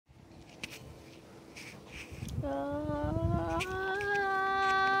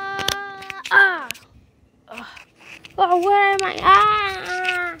where am I?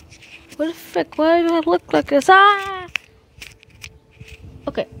 Ah! What the frick? Why do I look like this? Ah!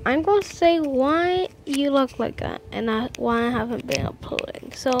 Okay, I'm going to say why you look like that and why I haven't been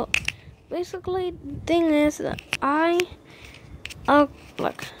uploading. So, basically, the thing is that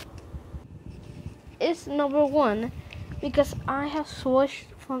look, it's number one because I have switched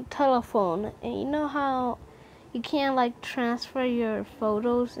from telephone, and you know how you can't like transfer your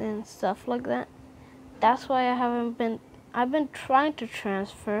photos and stuff like that. That's why I've been trying to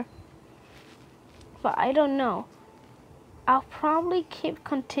transfer, but I don't know. I'll probably keep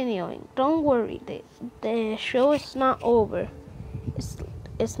continuing. Don't worry, the show is not over.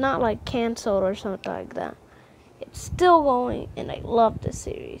 It's not like canceled or something like that. It's still going, and I love the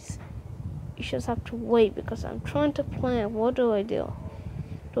series. You just have to wait because I'm trying to plan. What do I do?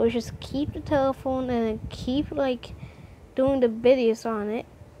 Do I just keep the telephone and then keep like doing the videos on it,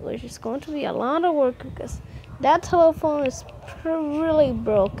 which is going to be a lot of work because that telephone is really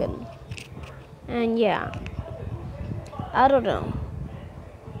broken. And yeah, I don't know.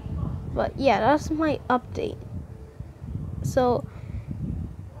 But yeah, that's my update. So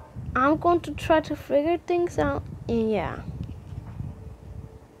I'm going to try to figure things out, and yeah.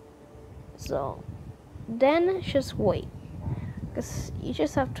 So then just wait, because you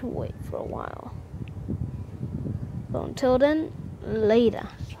just have to wait for a while. So until then, later.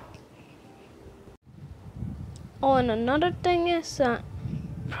 Oh, and another thing is that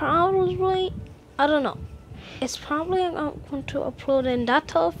probably, I don't know, it's probably I'm going to upload in that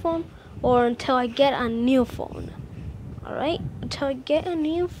telephone or until I get a new phone. Alright, until I get a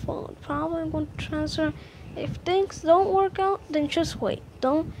new phone, probably I'm going to transfer. If things don't work out, then just wait.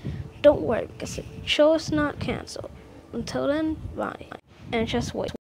 Don't worry because the show is not canceled. Until then, bye. And just wait.